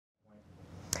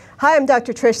Hi, I'm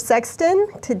Dr. Trish Sexton.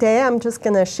 Today I'm just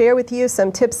going to share with you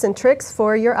some tips and tricks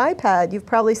for your iPad. You've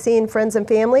probably seen friends and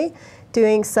family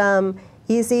doing some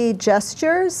easy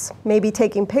gestures, maybe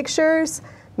taking pictures,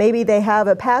 maybe they have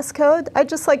a passcode. I'd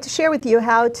just like to share with you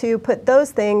how to put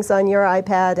those things on your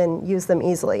iPad and use them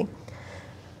easily.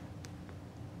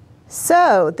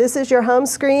 So this is your home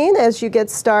screen. As you get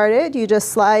started, you just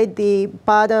slide the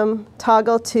bottom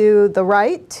toggle to the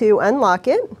right to unlock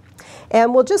it.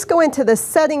 And we'll just go into the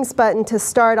settings button to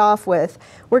start off with.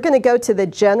 We're going to go to the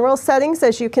general settings,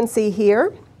 as you can see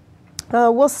here.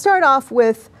 We'll start off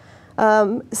with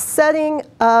setting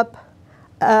up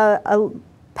a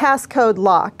passcode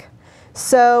lock.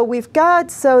 So we've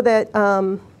got so that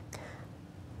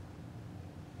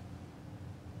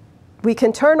we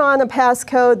can turn on a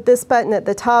passcode. This button at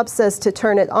the top says to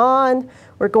turn it on.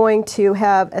 We're going to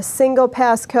have a single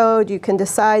passcode. You can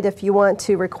decide if you want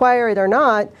to require it or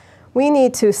not. We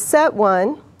need to set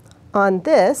one on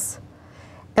this,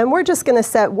 and we're just going to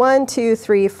set 1, 2,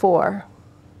 3, 4.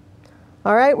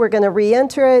 All right, we're going to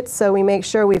re-enter it so we make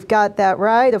sure we've got that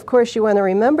right. Of course, you want to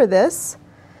remember this.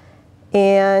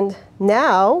 And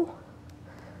now,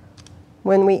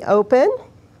 when we open,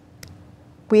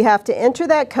 we have to enter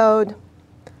that code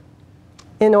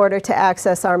in order to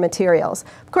access our materials.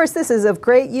 Of course, this is of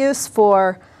great use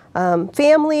for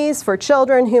families, for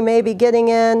children who may be getting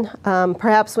in.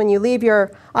 Perhaps when you leave your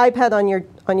iPad on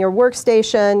your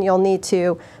workstation, you'll need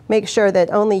to make sure that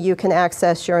only you can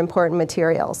access your important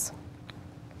materials.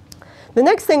 The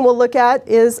next thing we'll look at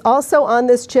is also on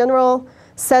this general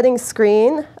settings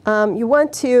screen. You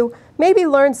want to maybe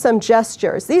learn some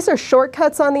gestures. These are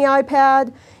shortcuts on the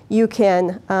iPad. You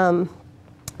can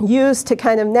use to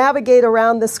kind of navigate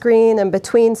around the screen and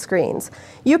between screens.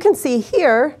 You can see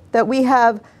here that we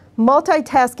have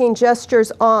multitasking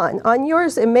gestures on. On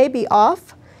yours, it may be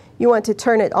off. You want to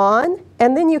turn it on,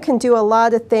 and then you can do a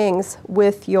lot of things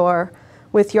with your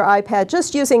iPad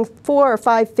just using 4 or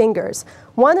 5 fingers.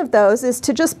 One of those is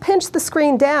to just pinch the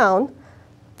screen down.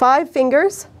 5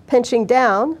 fingers pinching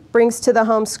down brings to the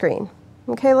home screen.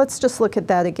 Okay, let's just look at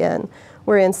that again.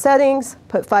 We're in settings,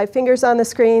 put 5 fingers on the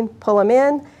screen, pull them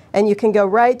in, and you can go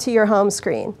right to your home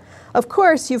screen. Of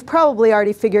course, you've probably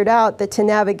already figured out that to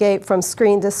navigate from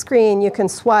screen to screen, you can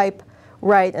swipe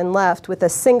right and left with a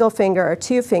single finger or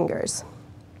 2 fingers.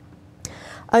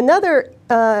 Another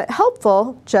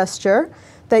helpful gesture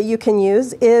that you can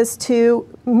use is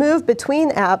to move between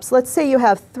apps. Let's say you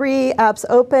have 3 apps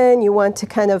open. You want to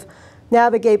kind of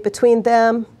navigate between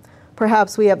them.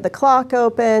 Perhaps we have the clock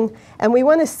open, and we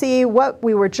want to see what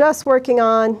we were just working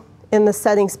on in the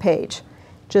settings page.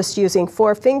 Just using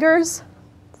 4 fingers,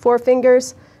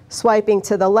 swiping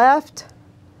to the left.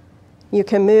 You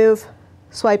can move,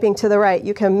 swiping to the right.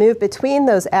 You can move between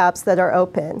those apps that are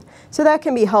open. So that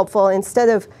can be helpful instead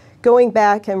of going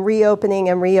back and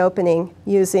reopening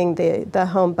using the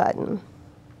home button.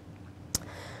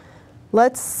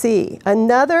 Let's see.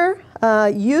 Another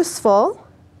useful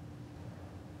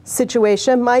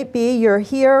situation might be you're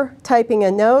here typing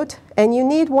a note and you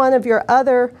need one of your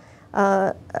other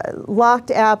locked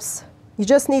apps. You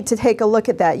just need to take a look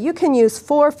at that. You can use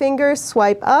 4 fingers,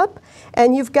 swipe up,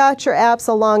 and you've got your apps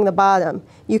along the bottom.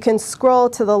 You can scroll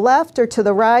to the left or to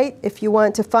the right if you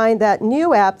want to find that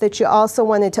new app that you also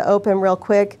wanted to open real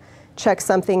quick, check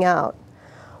something out.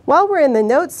 While we're in the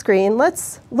note screen,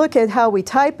 let's look at how we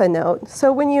type a note.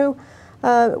 So when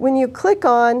you click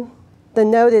on the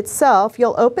note itself,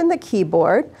 you'll open the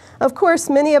keyboard. Of course,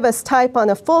 many of us type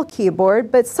on a full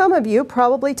keyboard, but some of you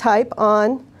probably type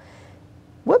on,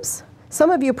 some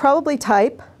of you probably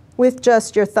type with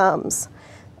just your thumbs.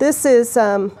 This is,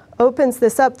 opens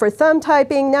this up for thumb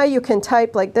typing. Now you can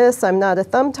type like this. I'm not a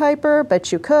thumb typer,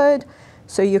 but you could.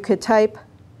 So you could type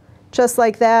just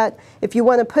like that. If you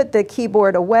want to put the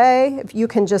keyboard away, if you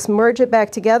can just merge it back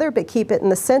together, but keep it in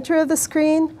the center of the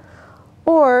screen.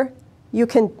 Or you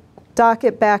can dock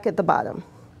it back at the bottom.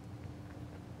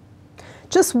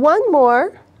 Just one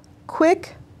more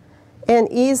quick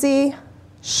and easy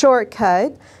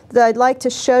shortcut that I'd like to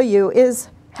show you is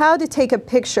how to take a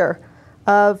picture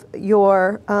of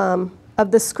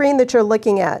the screen that you're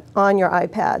looking at on your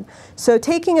iPad. So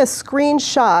taking a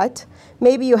screenshot,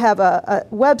 maybe you have a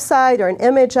website or an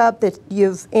image up that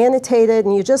you've annotated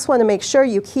and you just want to make sure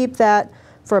you keep that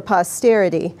for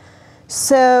posterity.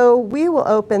 So we will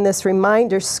open this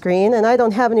reminder screen, and I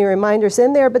don't have any reminders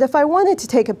in there, but if I wanted to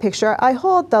take a picture, I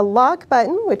hold the lock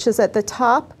button, which is at the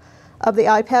top of the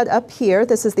iPad up here.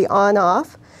 This is the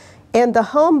on-off. And the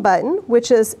home button,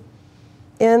 which is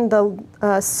in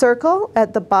the circle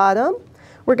at the bottom.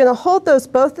 We're going to hold those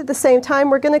both at the same time.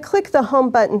 We're going to click the home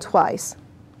button twice.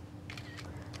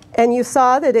 And you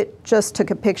saw that it just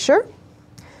took a picture.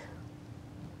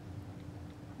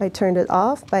 I turned it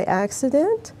off by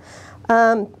accident.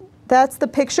 That's the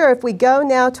picture. If we go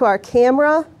now to our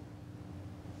camera,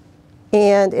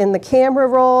 and in the camera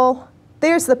roll,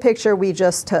 there's the picture we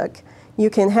just took. You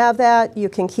can have that, you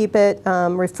can keep it,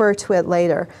 refer to it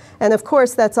later. And of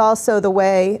course, that's also the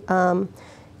way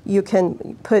you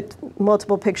can put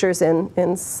multiple pictures in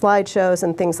slideshows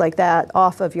and things like that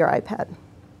off of your iPad.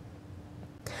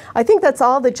 I think that's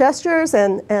all the gestures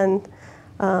and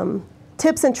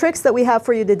tips and tricks that we have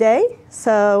for you today.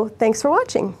 So thanks for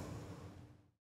watching.